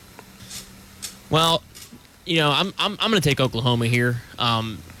 Well, I'm going to take Oklahoma here.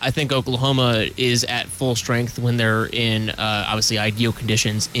 I think Oklahoma is at full strength when they're in obviously ideal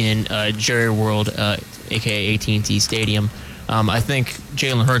conditions in Jerry World, aka AT&T Stadium. I think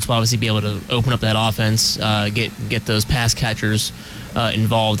Jalen Hurts will obviously be able to open up that offense, get those pass catchers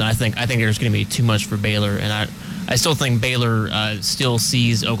involved, and I think there's going to be too much for Baylor, and I still think Baylor still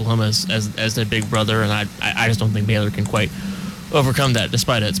sees Oklahoma as their big brother, and I just don't think Baylor can quite overcome that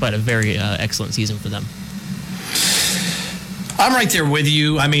despite a very excellent season for them. I'm right there with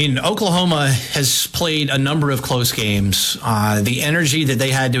you. I mean, Oklahoma has played a number of close games. The energy that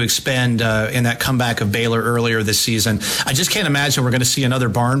they had to expend in that comeback of Baylor earlier this season, I just can't imagine we're going to see another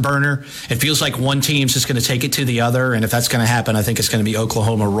barn burner. It feels like one team's just going to take it to the other, and if that's going to happen, I think it's going to be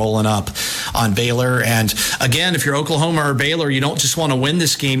Oklahoma rolling up on Baylor. And again, if you're Oklahoma or Baylor, you don't just want to win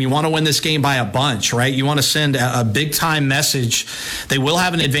this game. You want to win this game by a bunch, right? You want to send a big-time message. They will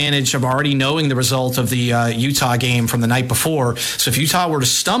have an advantage of already knowing the result of the Utah game from the night before. So if Utah were to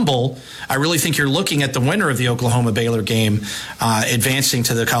stumble, I really think you're looking at the winner of the Oklahoma-Baylor game advancing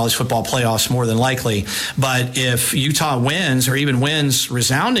to the college football playoffs more than likely. But if Utah wins or even wins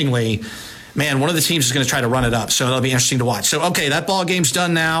resoundingly, man, one of the teams is going to try to run it up. So that'll be interesting to watch. So, okay, that ball game's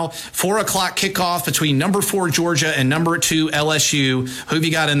done now. 4 o'clock kickoff between number 4 Georgia and number 2 LSU. Who have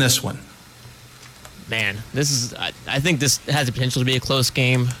you got in this one? Man, I think this has the potential to be a close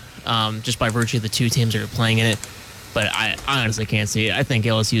game just by virtue of the two teams that are playing in it. but I honestly can't see it. I think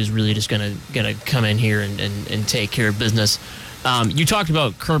LSU is really just gonna come in here and take care of business. You talked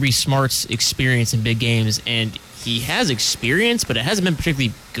about Kirby Smart's experience in big games, and he has experience, but it hasn't been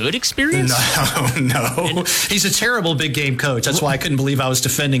particularly good experience. No. He's a terrible big game coach. That's why I couldn't believe I was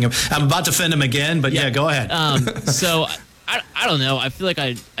defending him. I'm about to defend him again, but yeah go ahead. So I don't know. I feel like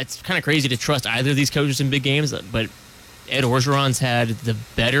it's kind of crazy to trust either of these coaches in big games, but Ed Orgeron's had the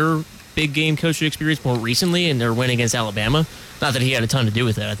better big game coaching experience more recently, and they're winning against Alabama. Not that he had a ton to do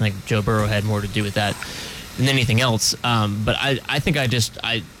with it. I think Joe Burrow had more to do with that than anything else. But I think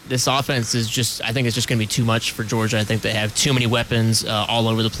this offense is just, I think it's just going to be too much for Georgia. I think they have too many weapons all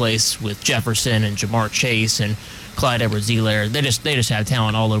over the place with Jefferson and Jamar Chase and Clyde Edwards-Helaire. They just have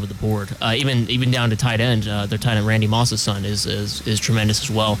talent all over the board. Even down to tight end. Their tight end Randy Moss's son is tremendous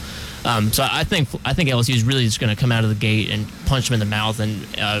as well. So I think LSU is really just going to come out of the gate and punch them in the mouth. And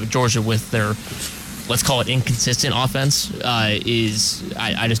Georgia, with their, let's call it, inconsistent offense, I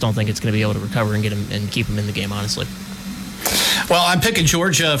just don't think it's going to be able to recover and get them and keep them in the game, honestly. Well, I'm picking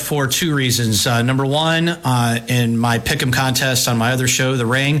Georgia for two reasons. Number one, in my pick'em contest on my other show, The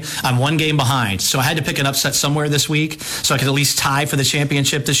Ring, I'm one game behind. So I had to pick an upset somewhere this week so I could at least tie for the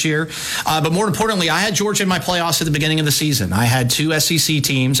championship this year. But more importantly, I had Georgia in my playoffs at the beginning of the season. I had two SEC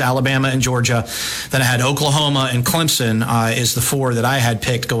teams, Alabama and Georgia. Then I had Oklahoma and Clemson is the four that I had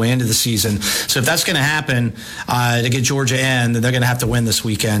picked going into the season. So if that's going to happen to get Georgia in, then they're going to have to win this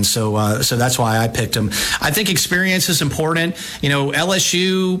weekend. So that's why I picked them. I think experience is important. You know,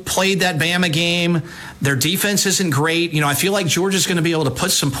 LSU played that Bama game. Their defense isn't great. You know, I feel like Georgia's going to be able to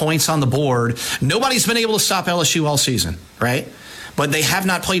put some points on the board. Nobody's been able to stop LSU all season, right? But they have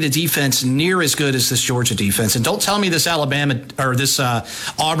not played a defense near as good as this Georgia defense. And don't tell me this Alabama or this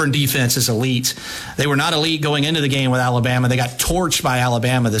Auburn defense is elite. They were not elite going into the game with Alabama. They got torched by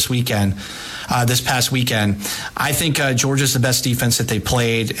Alabama this past weekend. I think Georgia's the best defense that they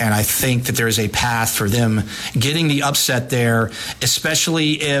played, and I think that there is a path for them getting the upset there,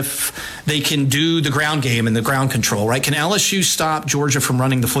 especially if they can do the ground game and the ground control, right? Can LSU stop Georgia from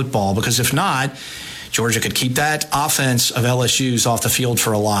running the football? Because if not, Georgia could keep that offense of LSU's off the field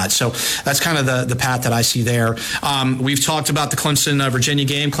for a lot. So that's kind of the path that I see there. We've talked about the Clemson-Virginia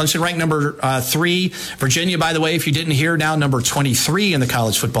game. Clemson ranked number 3. Virginia, by the way, if you didn't hear, now number 23 in the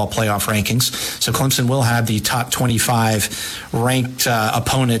college football playoff rankings. So Clemson will have the top 25 ranked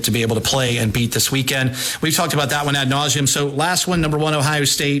opponent to be able to play and beat this weekend. We've talked about that one ad nauseum. So last one, number 1 Ohio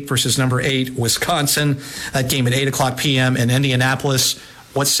State versus number 8 Wisconsin. That game at 8 o'clock p.m. in Indianapolis.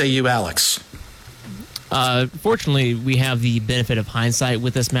 What say you, Alex? Fortunately, we have the benefit of hindsight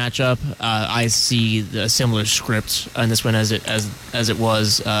with this matchup. I see a similar script on this one as it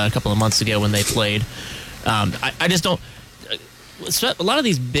was a couple of months ago when they played. I just don't. A lot of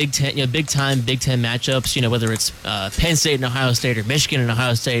these Big Ten matchups, whether it's Penn State and Ohio State or Michigan and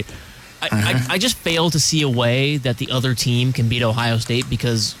Ohio State, I just fail to see a way that the other team can beat Ohio State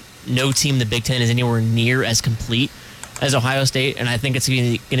because no team in the Big Ten is anywhere near as complete as Ohio State, and I think it's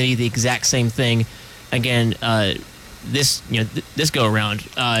going to be the exact same thing. Again, this go around,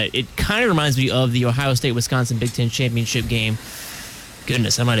 it kind of reminds me of the Ohio State-Wisconsin Big Ten championship game.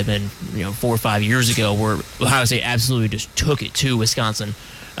 Goodness, that might have been 4 or 5 years ago, where Ohio State absolutely just took it to Wisconsin.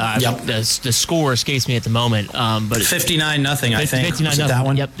 Yep. The score escapes me at the moment, but 59-0, I think. 59-0. That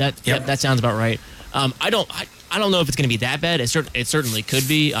one. Yep, that sounds about right. I don't know if it's going to be that bad. It certainly could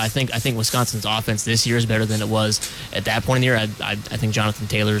be. I think Wisconsin's offense this year is better than it was at that point in the year. I think Jonathan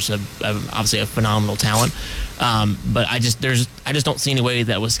Taylor's obviously a phenomenal talent, but I just don't see any way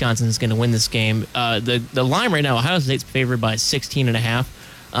that Wisconsin is going to win this game. The line right now, Ohio State's favored by 16.5.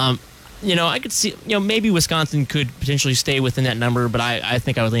 I could see maybe Wisconsin could potentially stay within that number, but I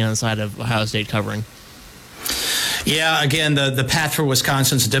think I would lean on the side of Ohio State covering. Yeah, again, the path for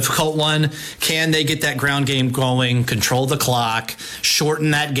Wisconsin's a difficult one. Can they get that ground game going, control the clock, shorten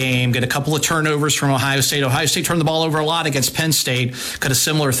that game, get a couple of turnovers from Ohio State? Ohio State turned the ball over a lot against Penn State. Could a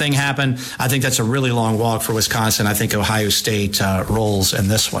similar thing happen? I think that's a really long walk for Wisconsin. I think Ohio State rolls in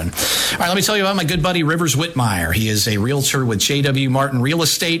this one. All right, let me tell you about my good buddy Rivers Whitmire. He is a realtor with J.W. Martin Real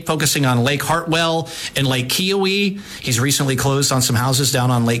Estate, focusing on Lake Hartwell and Lake Kiowee. He's recently closed on some houses down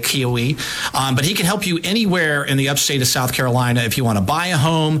on Lake Kiowee, but he can help you anywhere in the upstate of South Carolina. If you want to buy a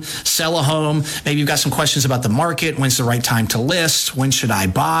home, sell a home, maybe you've got some questions about the market, when's the right time to list, when should I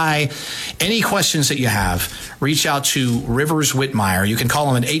buy, any questions that you have, reach out to Rivers Whitmire. You can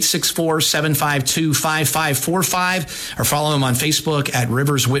call him at 864-752-5545 or follow him on Facebook at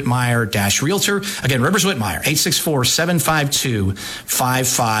Rivers Whitmire-Realtor. Again, Rivers Whitmire,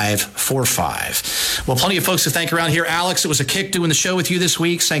 864-752-5545. Well, plenty of folks to thank around here. Alex, it was a kick doing the show with you this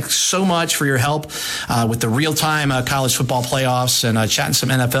week. Thanks so much for your help with the real-time time college football playoffs and chatting some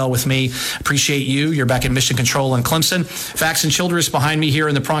NFL with me. Appreciate you. You're back in Mission Control in Clemson. Fax and Childress behind me here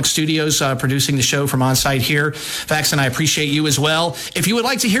in the Bronx studios, producing the show from on site here. Fax and I appreciate you as well. If you would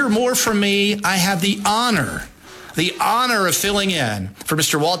like to hear more from me, I have the honor of filling in for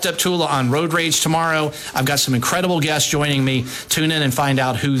Mr. Walt Deptula on Road Rage tomorrow. I've got some incredible guests joining me. Tune in and find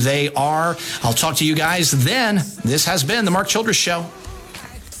out who they are. I'll talk to you guys then. This has been the Mark Childress Show.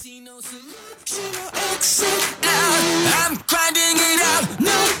 I'm grinding it out,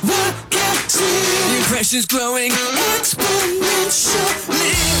 no one can see. The pressure's growing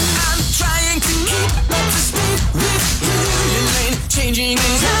exponentially. I'm trying to keep up to speed with you. Your lane changing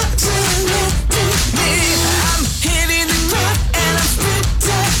is accelerating me. I'm hitting the ground and I'm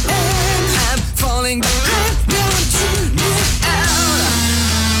sprinting. I'm falling behind, now I'm tuning out.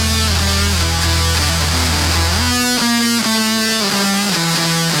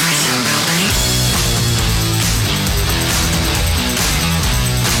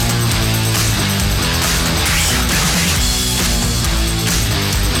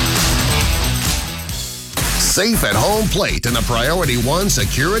 Safe at home plate in the Priority One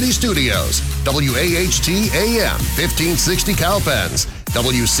Security Studios. WAHT AM 1560 Cowpens.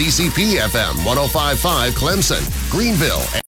 WCCP FM 105.5 Clemson, Greenville.